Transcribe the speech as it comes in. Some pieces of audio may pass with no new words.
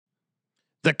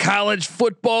The college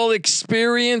football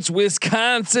experience,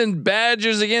 Wisconsin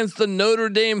Badgers against the Notre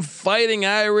Dame Fighting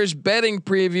Irish betting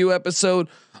preview episode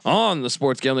on the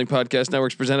Sports Gambling Podcast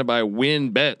Network, presented by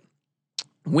WynnBET.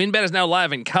 WynnBET is now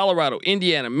live in Colorado,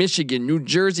 Indiana, Michigan, New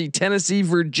Jersey, Tennessee,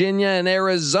 Virginia, and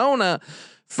Arizona.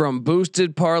 From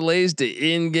boosted parlays to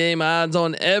in-game odds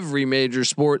on every major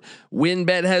sport,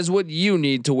 WynnBET has what you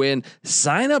need to win.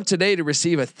 Sign up today to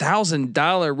receive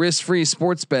 $1,000 risk-free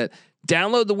sports bet.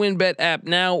 Download the WynnBET app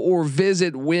now or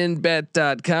visit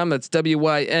wynnbet.com. That's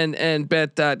WYNN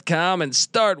bet.com and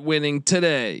start winning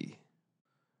today.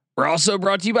 We're also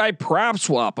brought to you by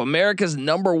PropSwap, America's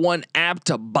 #1 app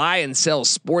to buy and sell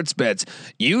sports bets.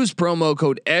 Use promo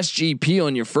code SGP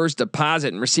on your first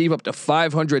deposit and receive up to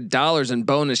 $500 in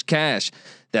bonus cash.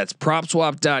 That's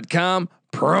PropSwap.com,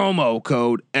 promo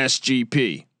code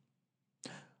SGP.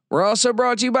 We're also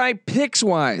brought to you by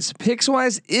PicksWise.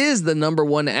 PicksWise is the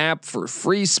 #1 app for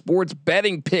free sports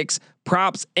betting picks,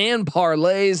 props, and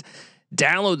parlays.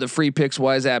 Download the free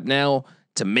PicksWise app now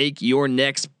to make your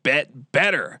next bet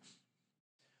better.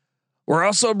 We're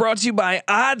also brought to you by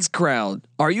OddsCrowd.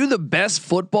 Are you the best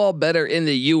football bettor in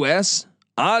the US?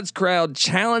 OddsCrowd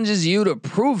challenges you to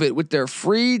prove it with their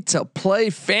free to play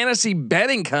fantasy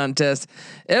betting contest.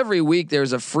 Every week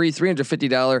there's a free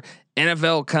 $350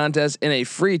 NFL contest and a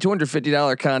free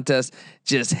 $250 contest.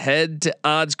 Just head to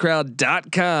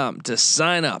oddscrowd.com to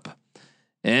sign up.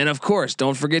 And of course,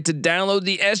 don't forget to download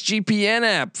the SGPN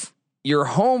app. Your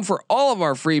home for all of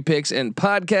our free picks and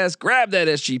podcasts. Grab that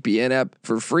SGPN app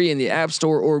for free in the App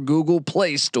Store or Google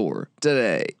Play Store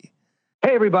today.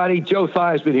 Hey everybody, Joe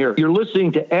Theismann here. You're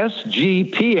listening to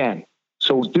SGPN.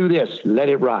 So do this, let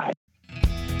it ride.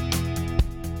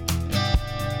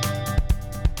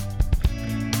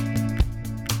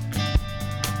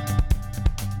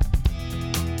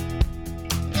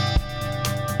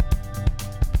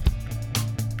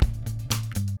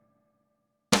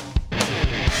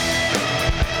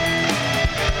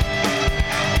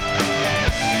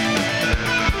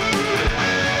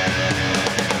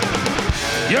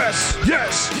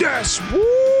 Yes.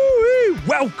 Woo-wee.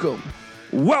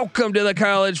 Welcome to the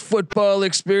college football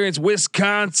experience.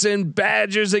 Wisconsin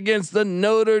Badgers against the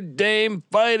Notre Dame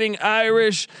Fighting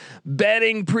Irish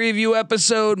betting preview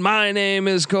episode. My name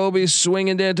is Kobe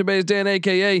Swinging Database Dan,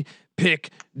 aka Pick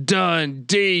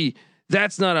Dundee.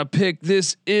 That's not a pick.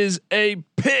 This is a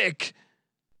pick.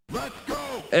 Let's go.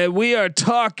 And we are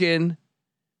talking.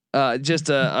 Just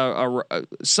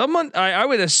someone. I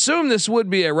would assume this would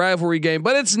be a rivalry game,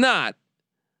 but it's not.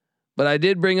 But I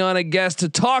did bring on a guest to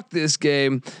talk this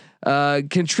game.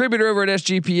 Contributor over at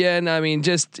SGPN. I mean,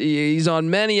 he's on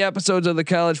many episodes of the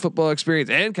college football experience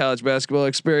and college basketball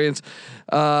experience.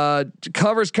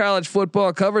 Covers college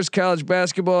football, covers college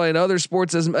basketball and other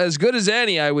sports as good as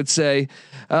any, I would say.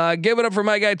 Give it up for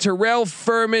my guy Terrell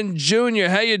Furman Jr.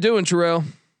 How you doing, Terrell?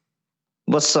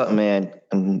 What's up, man?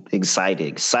 I'm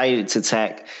excited to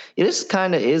tack. It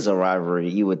kind of is a rivalry,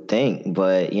 you would think,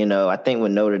 but I think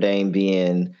with Notre Dame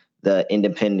being the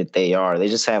independent they are, they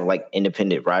just have like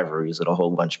independent rivalries with a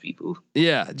whole bunch of people.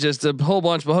 Yeah, just a whole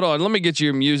bunch. But hold on, let me get you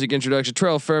your music introduction.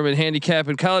 Terrell Furman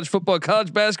handicapping college football,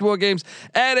 college basketball games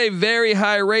at a very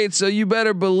high rate, so you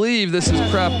better believe this is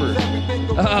proper.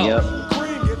 Oh. Yep.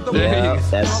 Yeah,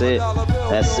 that's it.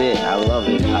 I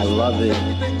love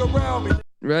it.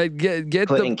 Right, get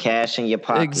putting cash in your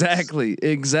pocket.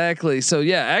 Exactly. So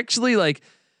yeah, actually, like,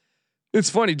 it's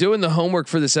funny doing the homework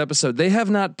for this episode. They have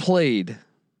not played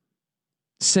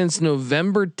since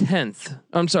November 10th.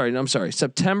 I'm sorry,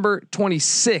 September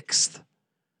 26th,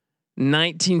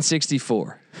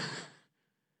 1964.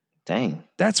 Dang,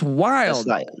 that's wild.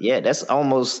 That's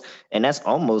almost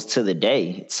to the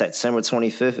day. September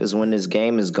 25th is when this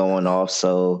game is going off.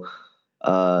 So.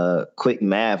 Quick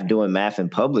math, doing math in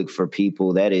public for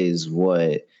people, that is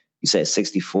what you said,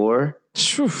 64.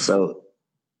 So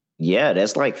yeah,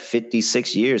 that's like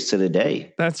 56 years to the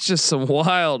day. That's just some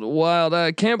wild.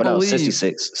 I can't believe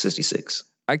 66.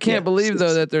 I can't believe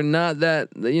though that they're not that,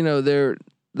 they're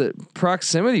the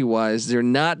proximity wise, they're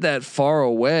not that far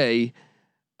away.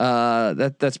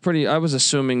 That's pretty, I was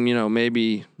assuming,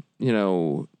 maybe,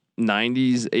 90s,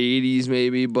 80s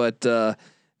maybe, but,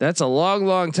 that's a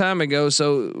long time ago.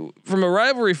 So from a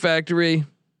rivalry factory,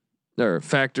 or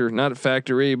factor, not a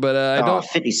factory, but I don't.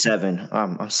 57.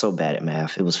 I'm so bad at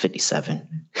math. It was 57.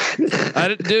 I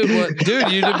didn't,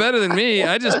 dude, you did better than me.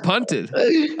 I just punted.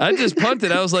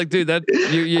 I was like, dude, that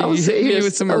you hit me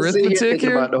with some arithmetic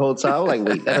here. About the whole time, like,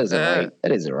 wait, that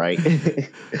isn't right.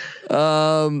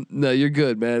 No, you're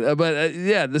good, man. But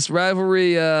yeah, this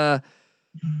rivalry.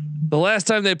 The last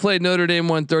time they played, Notre Dame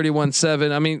won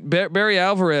 31-7. I mean, Barry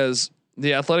Alvarez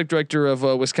the athletic director of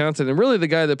Wisconsin, and really the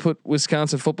guy that put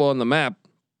Wisconsin football on the map,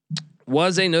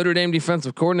 was a Notre Dame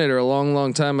defensive coordinator a long,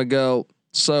 long time ago.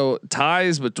 So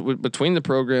ties between the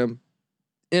program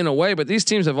in a way, but these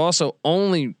teams have also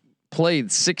only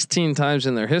played 16 times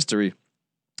in their history.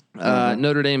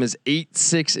 Notre Dame is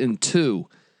 8-6-2.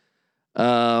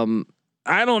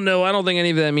 I don't know. I don't think any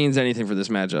of that means anything for this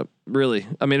matchup. Really.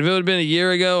 I mean, if it would have been a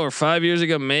year ago or 5 years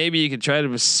ago, maybe you could try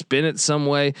to spin it some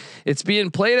way. It's being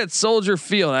played at Soldier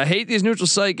Field. I hate these neutral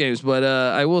site games, but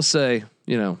I will say,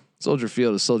 Soldier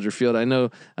Field is Soldier Field. I know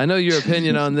your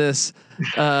opinion on this.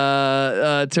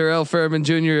 Terrell Fairman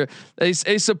Jr., a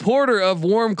supporter of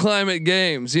warm climate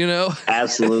games,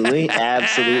 Absolutely.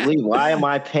 Why am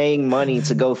I paying money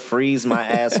to go freeze my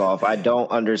ass off? I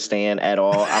don't understand at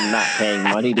all. I'm not paying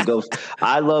money to go.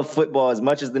 I love football as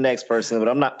much as the next person, but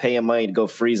I'm not paying money to go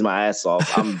freeze my ass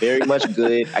off. I'm very much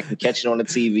good. I can catch it on the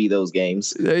TV, those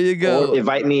games. There you go. Or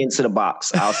invite me into the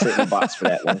box. I'll sit in the box for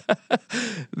that one.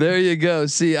 There you go.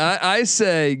 See, I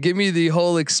say, give me the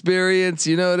whole experience.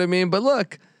 You know what I mean? But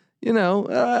look,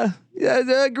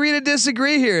 agree to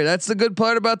disagree here. That's the good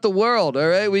part about the world. All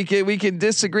right. We can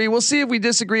disagree. We'll see if we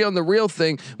disagree on the real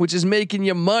thing, which is making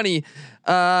you money.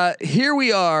 Here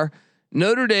we are.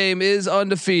 Notre Dame is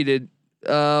undefeated.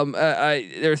 They're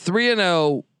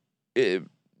 3-0.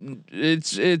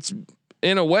 It's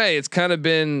in a way, it's kind of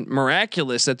been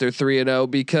miraculous that they're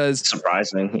 3-0 because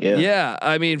surprising. Yeah. Yeah.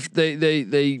 I mean,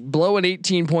 they blow an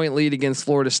 18-point lead against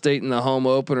Florida State in the home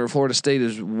opener. Florida State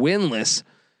is winless.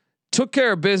 Took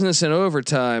care of business in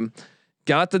overtime,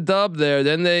 got the dub there.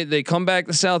 Then they come back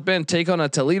to South Bend, take on a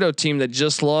Toledo team that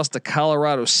just lost to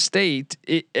Colorado State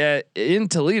in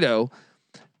Toledo,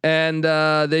 and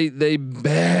they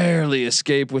barely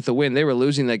escape with the win. They were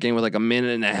losing that game with like a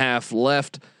minute and a half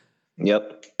left.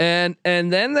 Yep. And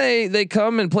then they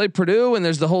come and play Purdue, and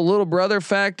there's the whole little brother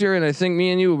factor. And I think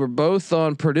me and you were both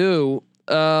on Purdue.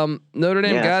 Notre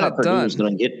Dame got it done.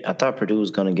 I thought Purdue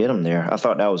was going to get them there. I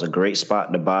thought that was a great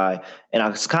spot to buy. And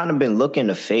I've kind of been looking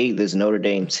to fade this Notre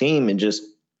Dame team, and just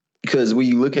because when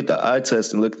you look at the eye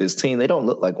test and look at this team, they don't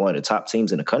look like one of the top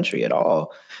teams in the country at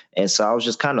all. And so I was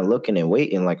just kind of looking and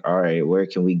waiting like, all right, where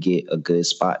can we get a good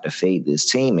spot to fade this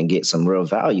team and get some real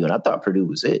value? And I thought Purdue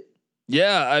was it.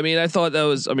 Yeah. I mean, I thought that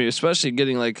was, especially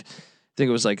getting like, I think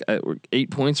it was like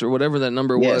 8 points or whatever that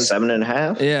number was.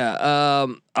 7.5. Yeah.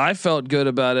 I felt good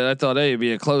about it. I thought, hey, it'd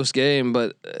be a close game,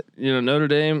 but Notre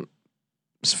Dame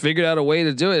figured out a way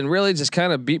to do it and really just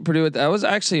kind of beat Purdue. I was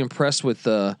actually impressed with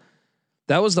that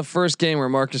was the first game where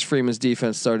Marcus Freeman's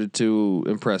defense started to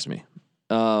impress me.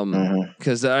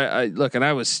 Cause I look, and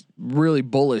I was really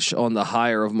bullish on the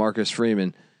hire of Marcus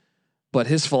Freeman, but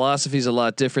his philosophy is a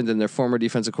lot different than their former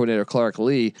defensive coordinator, Clark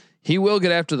Lee. He will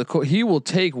get after he will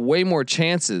take way more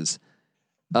chances,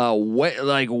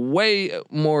 way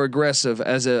more aggressive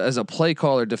as a play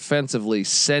caller defensively,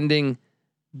 sending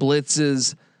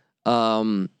blitzes,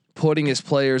 putting his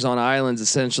players on islands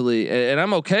essentially. And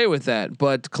I'm okay with that.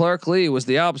 But Clark Lee was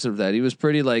the opposite of that. He was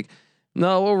pretty like,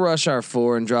 no, we'll rush our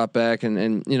 4 and drop back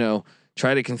and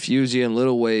try to confuse you in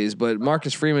little ways. But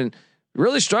Marcus Freeman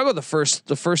really struggled the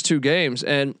first 2 games,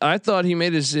 and I thought he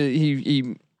made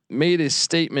his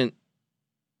statement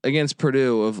against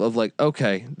Purdue of like,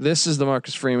 okay, this is the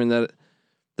Marcus Freeman that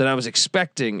I was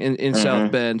expecting in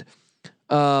South Bend.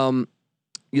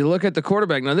 You look at the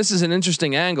quarterback. Now this is an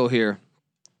interesting angle here.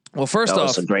 Well, first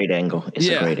off, it's a great angle. It's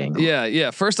a great angle.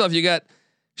 Yeah. First off, you got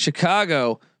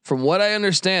Chicago. From what I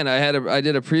understand, I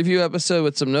did a preview episode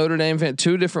with some Notre Dame fan,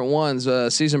 2 different ones,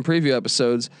 season preview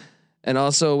episodes, and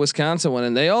also a Wisconsin one,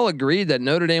 and they all agreed that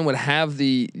Notre Dame would have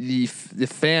the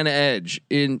fan edge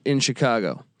in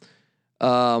Chicago.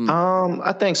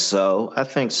 I think so.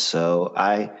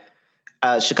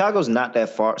 Chicago's not that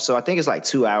far, so I think it's like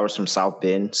 2 hours from South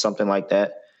Bend, something like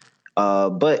that.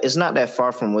 But it's not that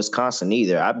far from Wisconsin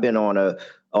either. I've been on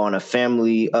a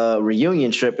family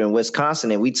reunion trip in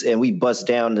Wisconsin, and we bust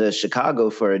down to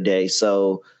Chicago for a day.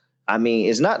 So, I mean,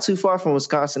 it's not too far from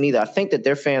Wisconsin either. I think that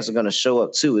their fans are going to show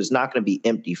up too. It's not going to be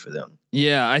empty for them.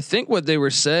 Yeah, I think what they were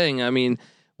saying,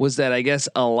 was that I guess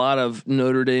a lot of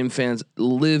Notre Dame fans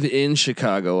live in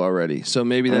Chicago already. So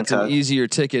maybe that's an easier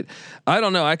ticket. I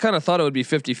don't know. I kind of thought it would be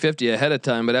 50-50 ahead of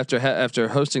time, but after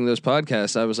hosting those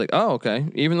podcasts, I was like, oh, okay.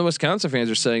 Even the Wisconsin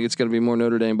fans are saying it's going to be more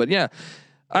Notre Dame, but yeah.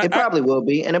 It probably will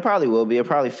be. It'll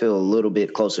probably feel a little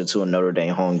bit closer to a Notre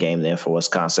Dame home game than for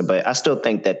Wisconsin, but I still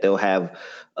think that they'll have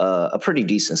a pretty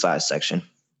decent sized section.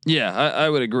 Yeah, I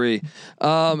would agree.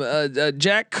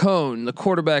 Jack Cohn, the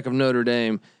quarterback of Notre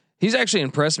Dame, he's actually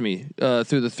impressed me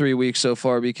through the 3 weeks so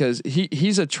far because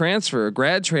he's a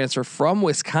grad transfer from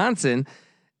Wisconsin,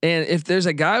 And if there's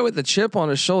a guy with a chip on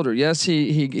his shoulder, yes,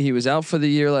 he was out for the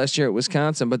year last year at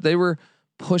Wisconsin, but they were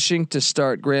pushing to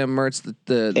start Graham Mertz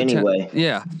the anyway.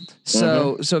 Yeah.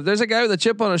 So if there's a guy with a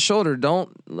chip on his shoulder, don't.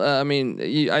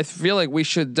 I feel like we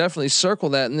should definitely circle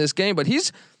that in this game. But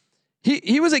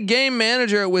he was a game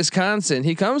manager at Wisconsin.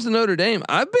 He comes to Notre Dame.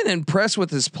 I've been impressed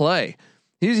with his play.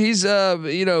 He's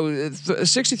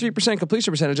 63%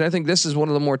 completion percentage. I think this is one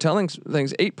of the more telling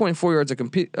things. 8.4 yards a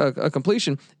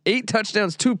completion, 8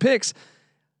 touchdowns, 2 picks.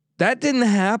 That didn't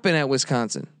happen at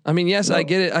Wisconsin. I mean, yes, no. I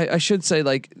get it. I should say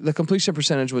like the completion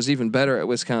percentage was even better at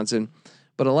Wisconsin,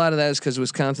 but a lot of that is because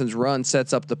Wisconsin's run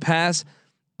sets up the pass.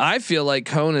 I feel like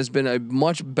Cohn has been a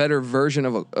much better version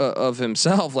of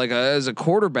himself, like as a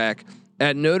quarterback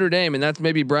at Notre Dame, and that's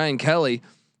maybe Brian Kelly,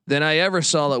 than I ever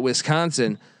saw at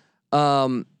Wisconsin.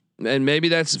 And maybe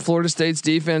that's Florida State's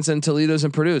defense and Toledo's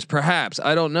and Purdue's. Perhaps,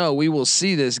 I don't know. We will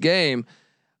see this game.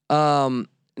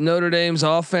 Notre Dame's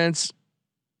offense,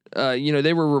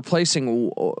 they were replacing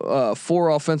 4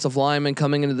 offensive linemen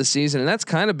coming into the season, and that's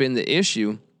kind of been the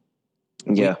issue.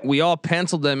 Yeah, we all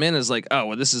penciled them in as like, oh,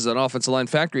 well, this is an offensive line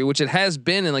factory, which it has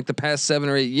been in like the past 7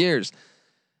 or 8 years.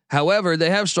 However,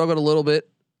 they have struggled a little bit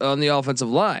on the offensive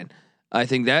line. I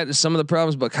think that is some of the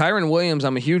problems, but Kyren Williams,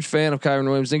 I'm a huge fan of Kyren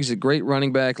Williams. I think he's a great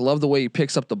running back. Love the way he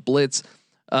picks up the blitz.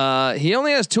 He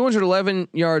only has 211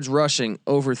 yards rushing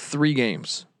over 3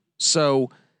 games. So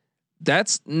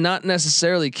that's not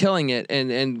necessarily killing it.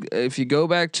 And if you go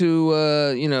back to,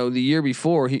 the year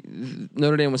before,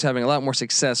 Notre Dame was having a lot more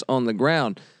success on the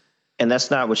ground. And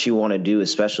that's not what you want to do,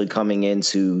 especially coming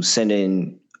into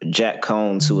sending Jack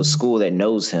Cohn to a school that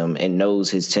knows him and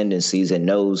knows his tendencies and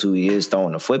knows who he is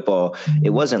throwing the football. It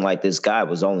wasn't like this guy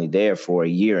was only there for a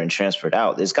year and transferred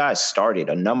out. This guy started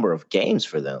a number of games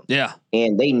for them. Yeah.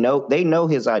 And they know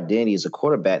his identity as a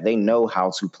quarterback. They know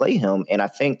how to play him. And I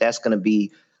think that's going to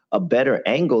be a better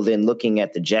angle than looking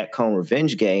at the Jack Cohn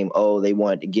revenge game. Oh, they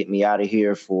wanted to get me out of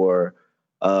here for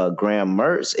Graham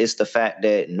Mertz. It's the fact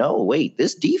that, no, wait,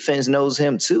 this defense knows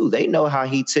him too. They know how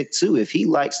he ticked too. If he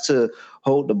likes to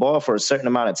hold the ball for a certain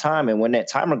amount of time, and when that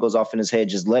timer goes off in his head,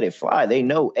 just let it fly. They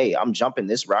know, hey, I'm jumping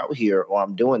this route here, or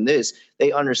I'm doing this.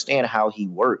 They understand how he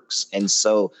works. And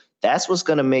so that's what's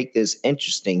going to make this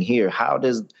interesting here. How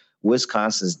does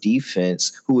Wisconsin's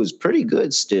defense, who is pretty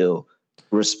good still,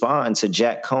 respond to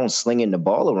Jack Cohn slinging the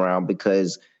ball around?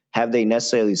 Because have they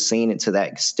necessarily seen it to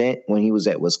that extent when he was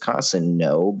at Wisconsin?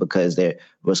 No, because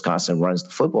Wisconsin runs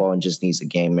the football and just needs a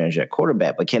game manager at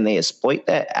quarterback. But can they exploit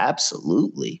that?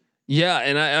 Absolutely. Yeah,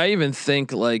 and I even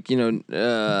think like, Wisconsin's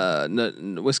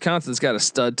got a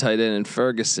stud tight end in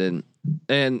Ferguson,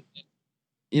 and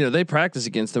they practice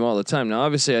against him all the time. Now,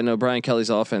 obviously, I know Brian Kelly's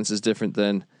offense is different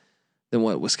than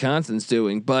what Wisconsin's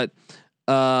doing, but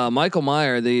Michael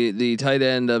Mayer, the tight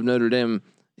end of Notre Dame,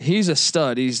 he's a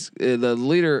stud. He's the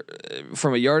leader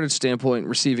from a yardage standpoint,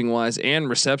 receiving wise, and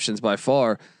receptions by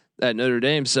far at Notre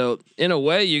Dame. So in a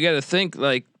way, you got to think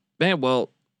like, man, well,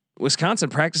 Wisconsin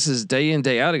practices day in,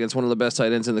 day out against one of the best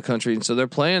tight ends in the country, and so they're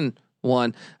playing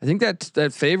one. I think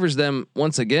that favors them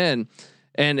once again.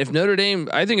 And if Notre Dame,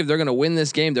 I think if they're going to win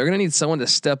this game, they're going to need someone to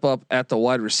step up at the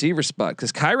wide receiver spot,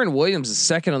 because Kyren Williams is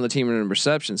second on the team in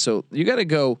reception. So you got to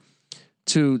go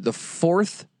to the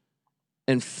 4th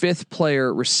and 5th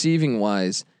player receiving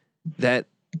wise that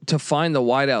to find the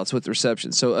wideouts with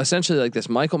reception. So essentially like this,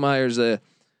 Michael Myers, the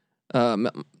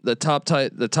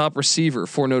top receiver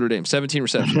for Notre Dame, 17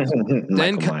 receptions.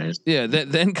 then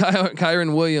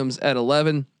Kyren Williams at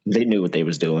 11. They knew what they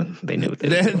was doing. Then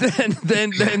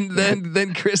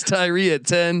Chris Tyree at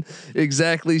 10.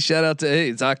 Exactly. Shout out to, hey,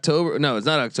 it's October. No, it's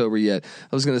not October yet.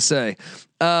 I was going to say,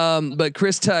 but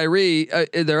Chris Tyree,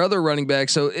 their other running back.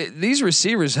 So these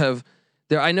receivers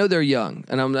I know they're young,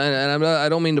 and I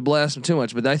don't mean to blast them too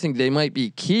much, but I think they might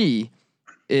be key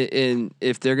in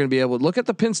if they're going to be able to look at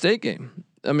the Penn State game.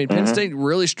 I mean, Penn State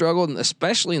really struggled,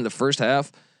 especially in the first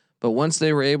half, but once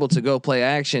they were able to go play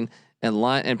action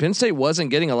and Penn State wasn't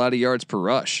getting a lot of yards per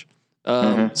rush.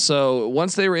 So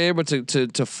once they were able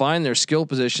to find their skill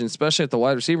position, especially at the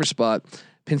wide receiver spot,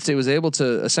 Penn State was able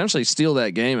to essentially steal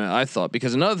that game, I thought.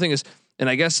 Because another thing is, and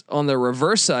I guess on the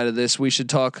reverse side of this, we should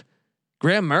talk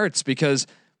Graham Mertz, because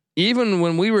even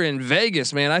when we were in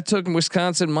Vegas, man, I took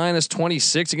Wisconsin minus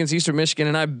 26 against Eastern Michigan,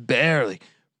 and I barely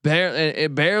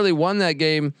won that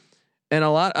game.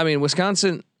 And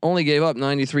Wisconsin only gave up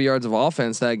 93 yards of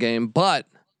offense that game, but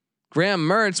Graham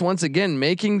Mertz once again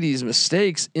making these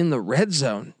mistakes in the red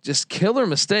zone, just killer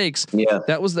mistakes. Yeah,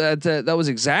 that was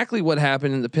exactly what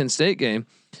happened in the Penn State game.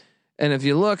 And if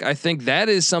you look, I think that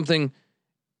is something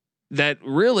that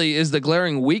really is the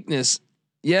glaring weakness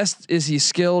yes, is he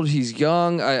skilled? He's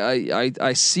young.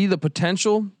 I see the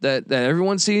potential that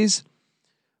everyone sees,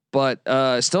 but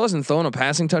still hasn't thrown a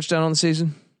passing touchdown on the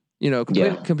season. You know,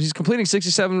 he's completing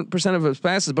 67% of his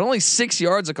passes, but only 6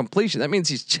 yards of completion. That means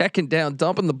he's checking down,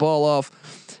 dumping the ball off,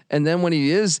 and then when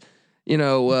he is, you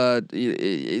know,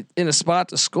 in a spot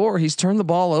to score, he's turned the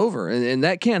ball over, and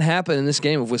that can't happen in this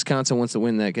game if Wisconsin wants to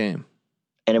win that game.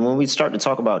 And then when we start to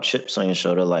talk about chips on your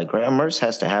shoulder, like Graham Mertz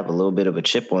has to have a little bit of a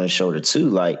chip on his shoulder too.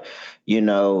 Like, you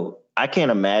know, I can't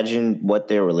imagine what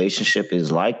their relationship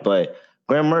is like, but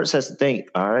Graham Mertz has to think,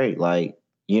 all right, like,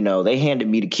 you know, they handed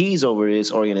me the keys over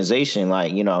this organization.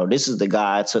 Like, you know, this is the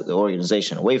guy I took the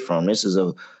organization away from. This is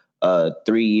a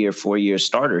 3-year, 4-year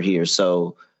starter here.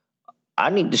 So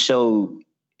I need to show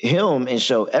him and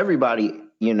show everybody,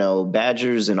 you know,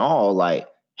 Badgers and all, like,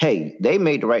 hey, they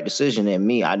made the right decision in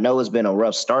me. I know it's been a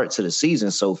rough start to the season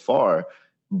so far,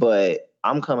 but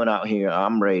I'm coming out here,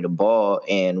 I'm ready to ball,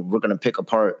 and we're going to pick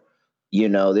apart, you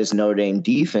know, this Notre Dame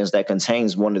defense that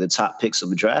contains one of the top picks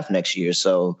of the draft next year.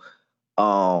 So,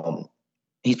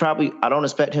 he's probably, I don't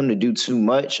expect him to do too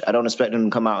much. I don't expect him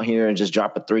to come out here and just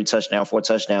drop a 3-touchdown,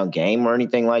 4-touchdown game or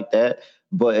anything like that.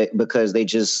 But because they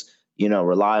just, you know,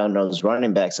 rely on those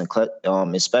running backs and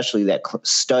especially that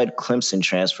stud Clemson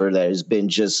transfer that has been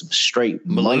just straight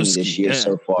money this year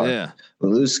so far. Yeah.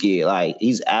 Milewski, like,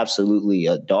 he's absolutely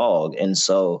a dog. And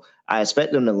so I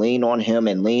expect them to lean on him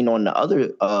and lean on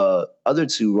the other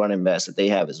two running backs that they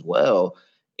have as well.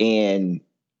 And,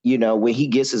 you know, when he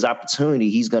gets his opportunity,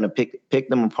 he's going to pick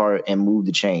them apart and move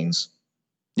the chains.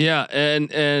 Yeah.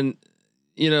 And,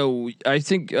 you know, I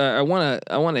think I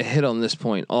want to hit on this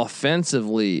point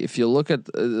offensively. If you look at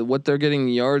what they're getting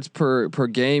yards per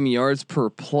game, yards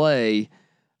per play,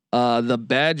 the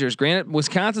Badgers, granted,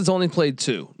 Wisconsin's only played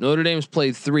 2, Notre Dame's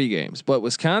played 3 games, but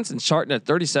Wisconsin's charting at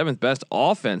 37th best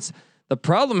offense. The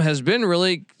problem has been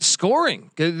really scoring.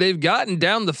 They've gotten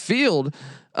down the field.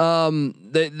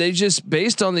 They just,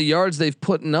 based on the yards they've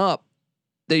put up,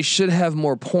 they should have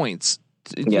more points.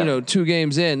 You know, 2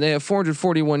 games in, they have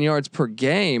 441 yards per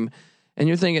game, and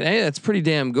you're thinking, hey, that's pretty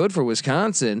damn good for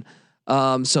Wisconsin.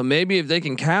 So maybe if they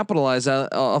can capitalize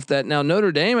off that. Now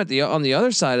Notre Dame on the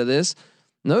other side of this,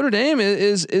 Notre Dame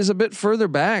is a bit further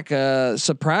back,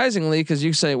 surprisingly, because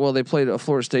you say, well, they played a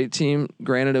Florida State team.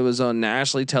 Granted, it was a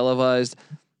nationally televised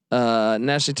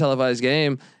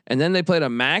game, and then they played a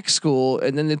MAC school,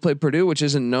 and then they played Purdue, which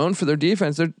isn't known for their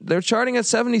defense. They're charting at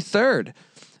 73rd.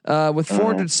 With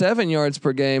 407 yards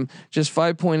per game, just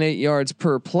 5.8 yards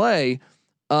per play.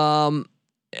 And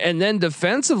then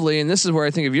defensively, and this is where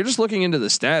I think if you're just looking into the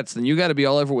stats, then you got to be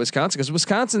all over Wisconsin, because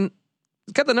Wisconsin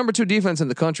got the number 2 defense in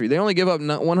the country. They only give up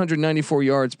 194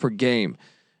 yards per game.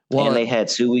 And they had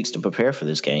 2 weeks to prepare for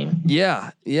this game.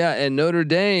 Yeah. Yeah. And Notre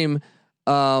Dame,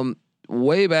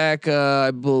 way back,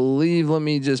 I believe, let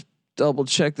me just double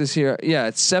check this here. Yeah.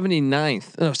 It's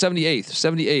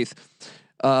 78th.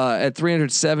 At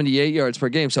 378 yards per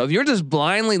game. So if you're just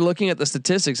blindly looking at the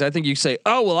statistics, I think you say,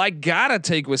 oh, well, I gotta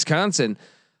take Wisconsin.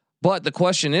 But the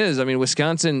question is, I mean,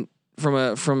 Wisconsin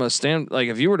from a stand, like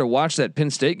if you were to watch that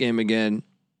Penn State game again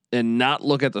and not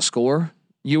look at the score,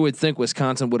 you would think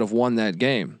Wisconsin would have won that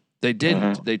game. They didn't.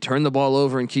 Mm-hmm. They turned the ball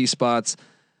over in key spots.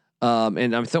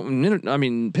 And I'm thinking, I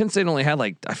mean, Penn State only had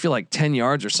I feel like 10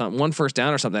 yards or something, 1 first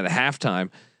down or something at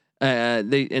halftime.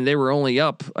 They were only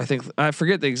up. I think I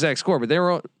forget the exact score, but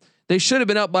they should have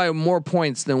been up by more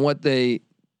points than what they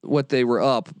were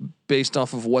up based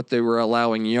off of what they were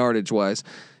allowing yardage wise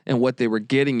and what they were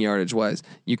getting yardage wise.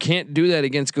 You can't do that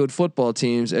against good football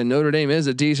teams, and Notre Dame is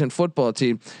a decent football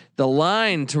team. The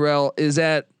line, Terrell, is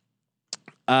at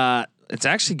it's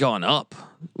actually gone up.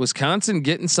 Wisconsin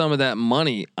getting some of that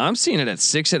money. I'm seeing it at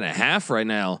 6.5 right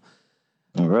now.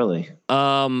 Oh, really?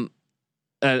 And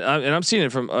I'm seeing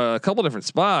it from a couple different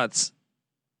spots.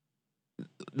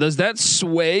 Does that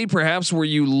sway? Perhaps were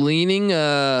you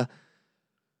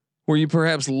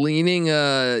perhaps leaning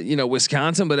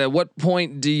Wisconsin? But at what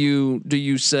point do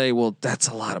you say, well, that's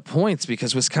a lot of points,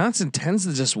 because Wisconsin tends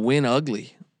to just win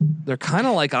ugly. They're kind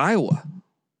of like Iowa.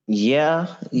 Yeah,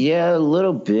 a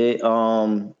little bit.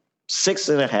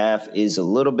 6.5 is a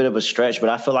little bit of a stretch, but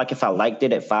I feel like if I liked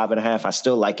it at 5.5, I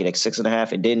still like it at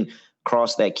 6.5. It didn't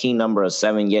cross that key number of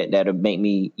 7 yet that would make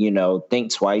me,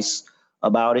 think twice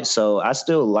about it. So I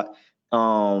still like,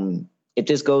 if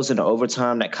this goes into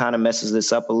overtime, that kind of messes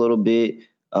this up a little bit,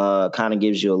 kind of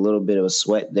gives you a little bit of a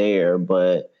sweat there,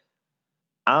 but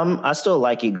I still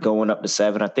like it going up to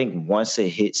 7. I think once it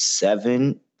hits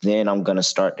 7, then I'm going to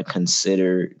start to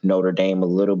consider Notre Dame a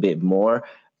little bit more.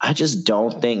 I just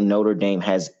don't think Notre Dame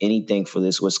has anything for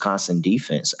this Wisconsin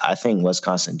defense. I think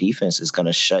Wisconsin defense is going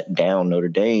to shut down Notre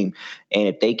Dame. And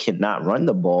if they cannot run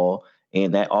the ball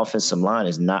and that offensive line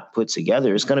is not put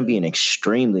together, it's going to be an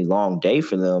extremely long day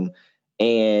for them.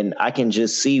 And I can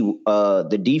just see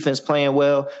the defense playing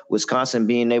well, Wisconsin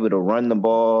being able to run the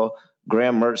ball.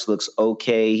 Graham Mertz looks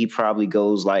okay. He probably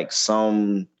goes like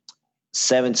some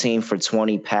 17 for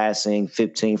 20 passing,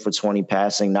 15 for 20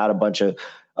 passing, not a bunch of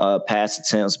pass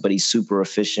attempts, but he's super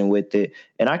efficient with it.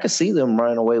 And I could see them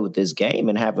running away with this game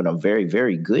and having a very,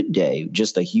 very good day.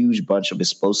 Just a huge bunch of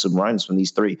explosive runs from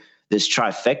this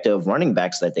trifecta of running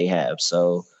backs that they have.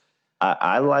 So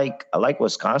I like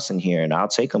Wisconsin here, and I'll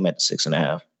take them at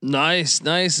 6.5. Nice.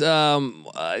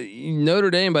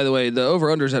 Notre Dame, by the way, the over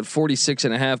under is at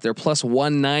 46.5. They're plus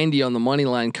 190 on the money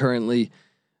line currently.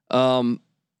 I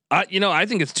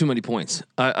think it's too many points.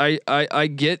 I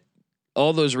get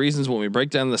all those reasons when we break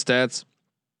down the stats.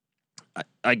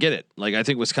 I get it. Like, I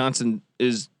think Wisconsin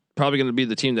is probably going to be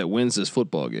the team that wins this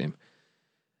football game.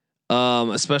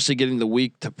 Especially getting the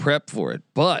week to prep for it.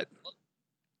 But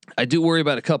I do worry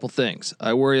about a couple things.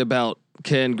 I worry about,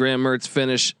 can Graham Mertz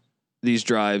finish these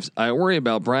drives? I worry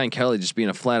about Brian Kelly just being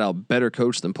a flat out better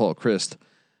coach than Paul Chryst.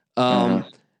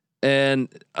 And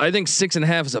I think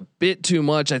 6.5 is a bit too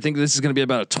much. I think this is going to be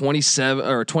about a 27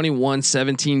 or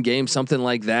 21-17 game, something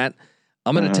like that.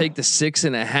 I'm going to take the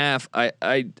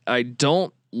 6.5. I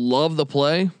don't love the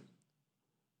play,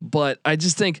 but I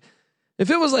just think if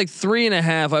it was like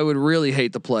 3.5, I would really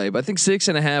hate the play. But I think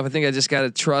 6.5. I think I just got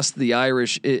to trust the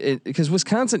Irish because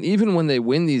Wisconsin, even when they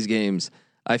win these games,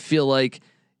 I feel like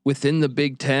within the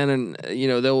Big Ten and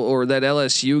or that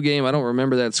LSU game, I don't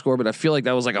remember that score, but I feel like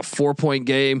that was like a 4-point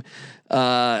game.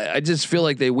 I just feel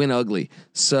like they win ugly.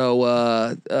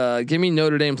 So give me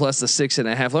Notre Dame plus the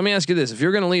 6.5. Let me ask you this: if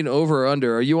you're going to lean over or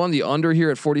under, are you on the under here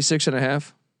at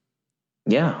 46.5?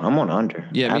 Yeah, I'm on under.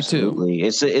 Yeah, absolutely. Me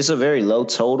too. It's a very low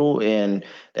total, and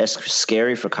that's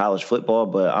scary for college football.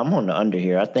 But I'm on the under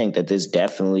here. I think that this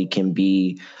definitely can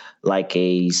be like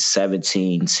a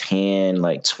 17-10,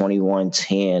 like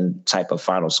 21-10 type of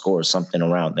final score, something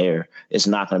around there. It's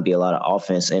not going to be a lot of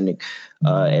offense. And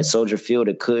at Soldier Field,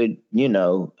 it could,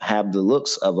 have the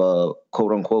looks of a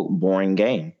quote unquote boring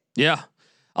game. Yeah.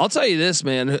 I'll tell you this,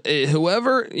 man,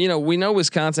 whoever, we know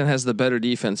Wisconsin has the better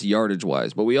defense yardage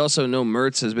wise, but we also know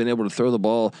Mertz has been able to throw the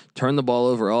ball, turn the ball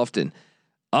over often.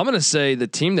 I'm going to say the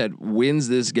team that wins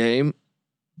this game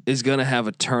is going to have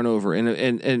a turnover. And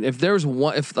if there's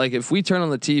one, if we turn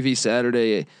on the TV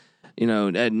Saturday,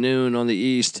 at noon on the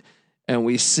East, and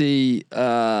we see,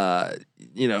 an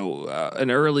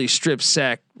early strip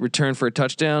sack return for a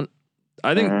touchdown,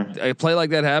 I think a play like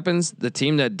that happens. The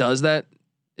team that does that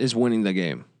is winning the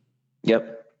game.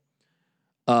 Yep.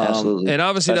 Absolutely. And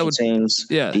obviously special teams,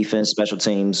 defense, special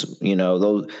teams,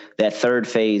 that third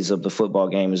phase of the football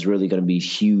game is really going to be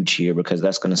huge here because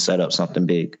that's going to set up something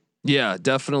big. Yeah,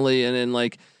 definitely. And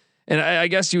then I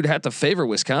guess you'd have to favor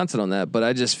Wisconsin on that, but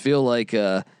I just feel like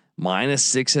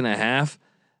minus 6.5.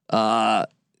 I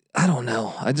don't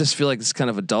know. I just feel like it's kind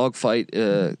of a dogfight.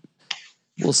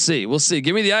 We'll see.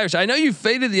 Give me the Irish. I know you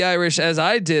faded the Irish as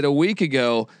I did a week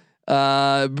ago.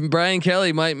 Brian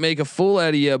Kelly might make a fool out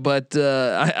of you, but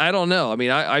I don't know. I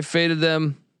mean, I faded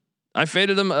them.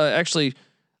 Actually,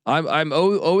 I'm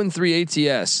 0-3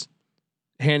 ATS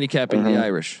handicapping the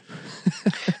Irish.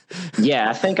 Yeah,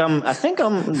 I think I'm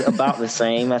about the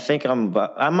same.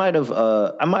 I might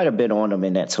have been on them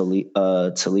in that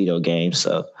Toledo game.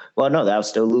 So, well, no, that was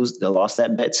still they lost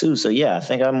that bet too. So yeah, I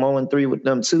think I'm 0-3 with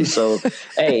them too. So,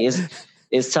 hey,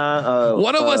 it's time.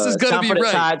 One of us is going to be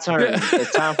right. Tide turn. Yeah.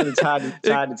 It's time for the tide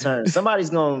to turn. Somebody's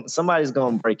going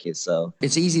to break it. So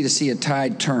it's easy to see a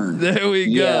tide turn. There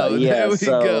we go. Yeah. There we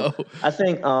go. I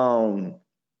think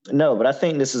no, but I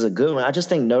think this is a good one. I just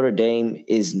think Notre Dame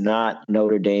is not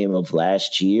Notre Dame of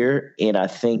last year, and I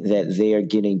think that they are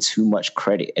getting too much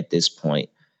credit at this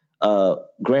point.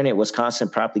 Granted, Wisconsin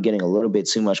probably getting a little bit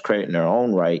too much credit in their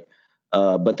own right.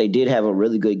 But they did have a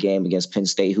really good game against Penn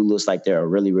State, who looks like they're a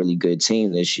really, really good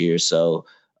team this year. So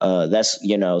that's,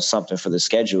 something for the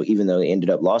schedule. Even though they ended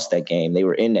up lost that game, they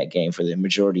were in that game for the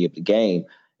majority of the game.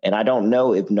 And I don't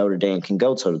know if Notre Dame can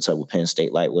go toe-to-toe with Penn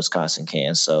State like Wisconsin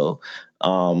can. So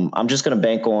I'm just going to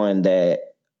bank on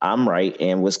that I'm right,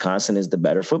 and Wisconsin is the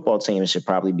better football team and should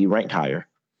probably be ranked higher.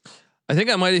 I think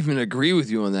I might even agree with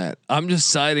you on that. I'm just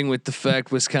siding with the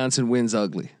fact Wisconsin wins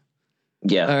ugly.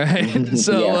 Yeah. All right.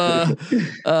 So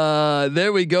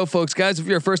there we go, folks. Guys, if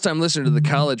you're a first time listener to the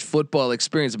College Football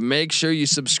Experience, make sure you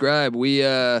subscribe. We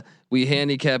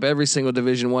handicap every single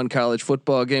Division I college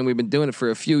football game. We've been doing it for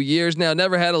a few years now.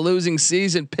 Never had a losing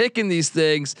season picking these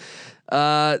things.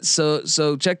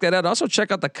 So check that out. Also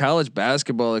check out the college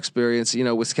basketball experience. You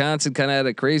know, Wisconsin kind of had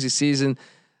a crazy season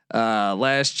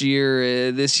last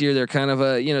year. This year they're kind of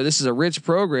this is a rich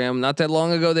program. Not that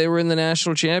long ago they were in the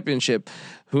national championship.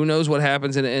 Who knows what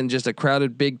happens in just a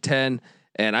crowded Big Ten.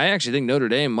 And I actually think Notre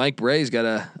Dame, Mike Bray's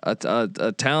got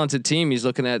a talented team. He's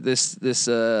looking at this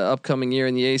upcoming year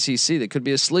in the ACC that could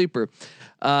be a sleeper.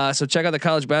 So check out the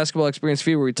college basketball experience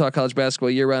feed where we talk college basketball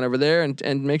year round over there,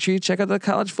 and make sure you check out the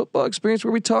college football experience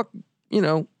where we talk,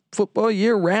 football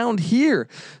year round here.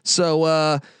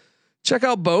 So check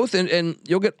out both, and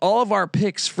you'll get all of our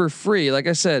picks for free. Like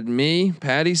I said, me,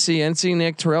 Patty C, NC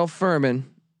Nick, Terrell Furman.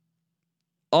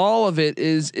 All of it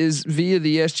is via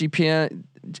the SGPN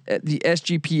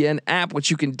app,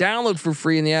 which you can download for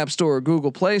free in the App Store or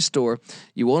Google Play Store.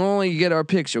 You won't only get our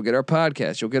picks, you'll get our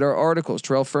podcast, you'll get our articles.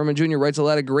 Terrell Furman Jr. writes a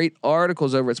lot of great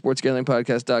articles over at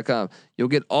sportsgamblingpodcast.com. You'll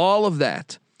get all of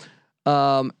that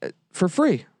for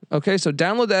free. Okay, so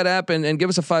download that app and give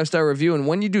us a 5-star review. And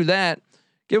when you do that,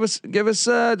 give us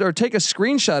or take a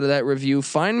screenshot of that review.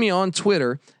 Find me on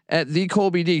Twitter at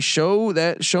 @TheColbyD.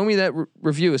 Show me that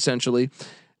review essentially.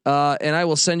 And I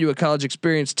will send you a college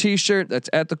experience t-shirt. That's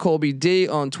at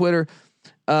 @TheColbyD on Twitter.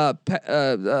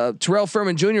 Terrell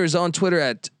Furman Jr. is on Twitter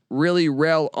at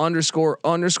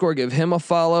 @reallyRel__. Give him a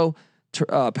follow.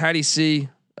 Patty C,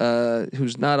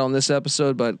 who's not on this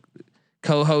episode, but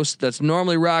co-host that's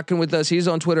normally rocking with us. He's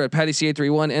on Twitter at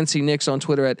PattyC831. NC Nick's on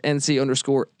Twitter at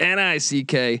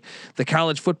NC_NICK. The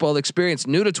college football experience,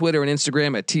 new to Twitter and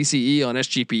Instagram at TCE on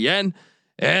SGPN.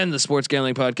 And the Sports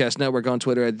Gambling Podcast Network on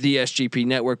Twitter at the SGP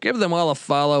Network. Give them all a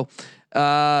follow.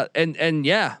 And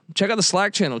yeah, check out the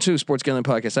Slack channel too, Sports Gambling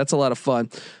Podcast. That's a lot of fun.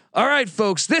 All right,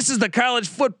 folks, this is the college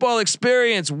football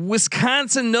experience,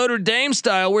 Wisconsin Notre Dame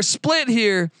style. We're split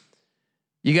here.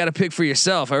 You got to pick for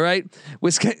yourself. All right,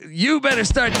 you better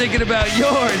start thinking about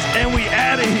yours. And we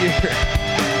added